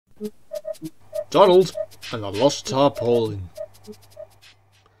Donald and the Lost Tarpaulin.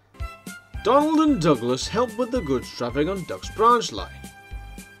 Donald and Douglas help with the goods traffic on Duck's branch line.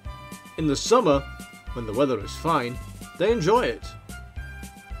 In the summer, when the weather is fine, they enjoy it.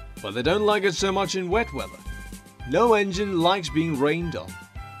 But they don't like it so much in wet weather. No engine likes being rained on.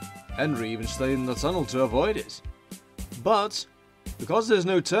 Henry even stayed in the tunnel to avoid it. But, because there's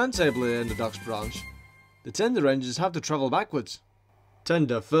no turntable at the end of Duck's branch, the tender engines have to travel backwards.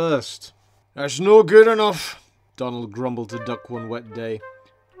 Tender first. That's no good enough, Donald grumbled to Duck one wet day.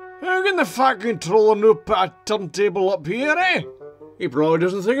 How can the fat controller no put a turntable up here, eh? He probably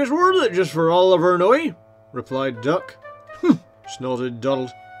doesn't think it's worth it just for Oliver and I, replied Duck. Snorted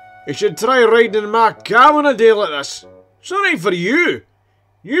Donald. You should try riding in my cab on a day like this. Sorry for you.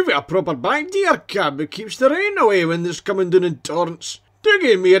 You've got a proper back to your cab that keeps the rain away when it's coming down in torrents. Do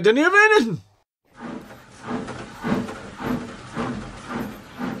give me a dinner of anything.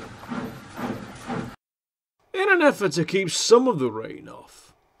 In an effort to keep some of the rain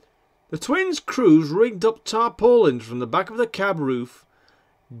off, the twins' crews rigged up tarpaulins from the back of the cab roof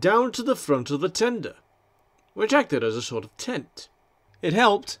down to the front of the tender, which acted as a sort of tent. It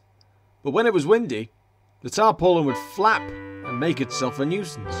helped, but when it was windy, the tarpaulin would flap and make itself a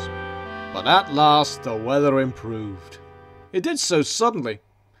nuisance. But at last the weather improved. It did so suddenly,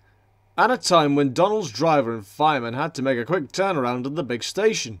 at a time when Donald's driver and fireman had to make a quick turnaround at the big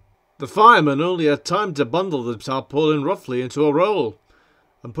station. The fireman only had time to bundle the tarpaulin roughly into a roll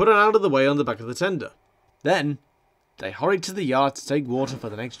and put it out of the way on the back of the tender. Then, they hurried to the yard to take water for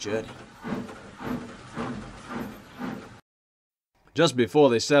the next journey. Just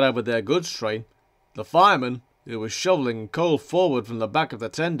before they set out with their goods train, the fireman, who was shoveling coal forward from the back of the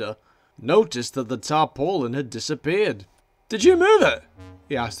tender, noticed that the tarpaulin had disappeared. "Did you move it?"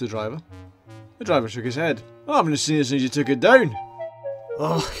 he asked the driver. The driver shook his head. "I haven't seen it since you took it down."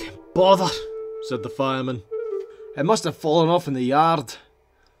 "Oh, bother," said the fireman. "It must have fallen off in the yard.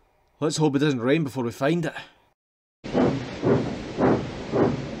 Let's hope it doesn't rain before we find it."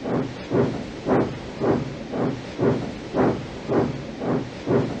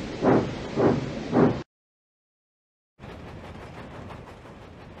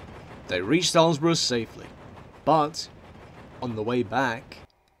 They reached Alnesborough safely, but on the way back,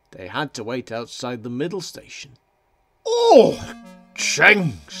 they had to wait outside the middle station. "Oh,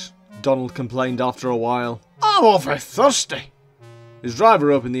 chings!" Donald complained after a while. "I'm awfully thirsty." His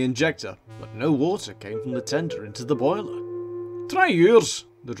driver opened the injector, but no water came from the tender into the boiler. "Try yours,"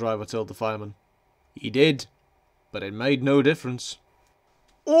 the driver told the fireman. He did, but it made no difference.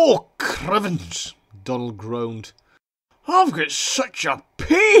 "Oh, crivens!" Donald groaned. "I've got such a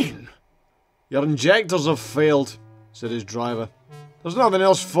pain!" "Your injectors have failed," said his driver. "There's nothing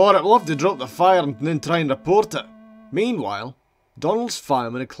else for it. We'll have to drop the fire and then try and report it." Meanwhile, Donald's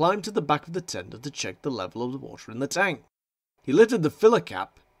fireman had climbed to the back of the tender to check the level of the water in the tank. He lifted the filler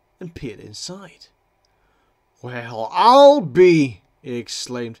cap and peered inside. "Well, I'll be," he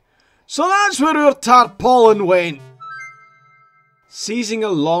exclaimed. "So that's where our tarpaulin went." Seizing a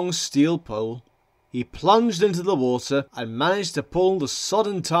long steel pole, he plunged into the water and managed to pull the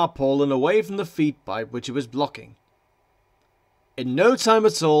sodden tarpaulin away from the feed pipe which it was blocking. In no time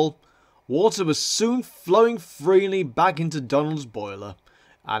at all, water was soon flowing freely back into Donald's boiler,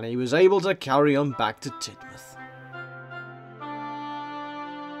 and he was able to carry on back to Tidmouth.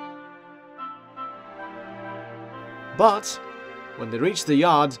 But, when they reached the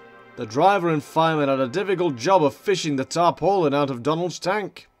yard, the driver and fireman had a difficult job of fishing the tarpaulin out of Donald's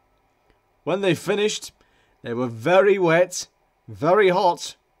tank. When they finished, they were very wet, very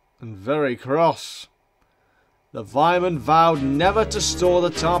hot, and very cross. The fireman vowed never to store the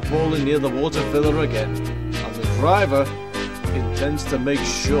tarpaulin near the water filler again, and the driver intends to make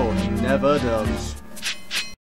sure he never does.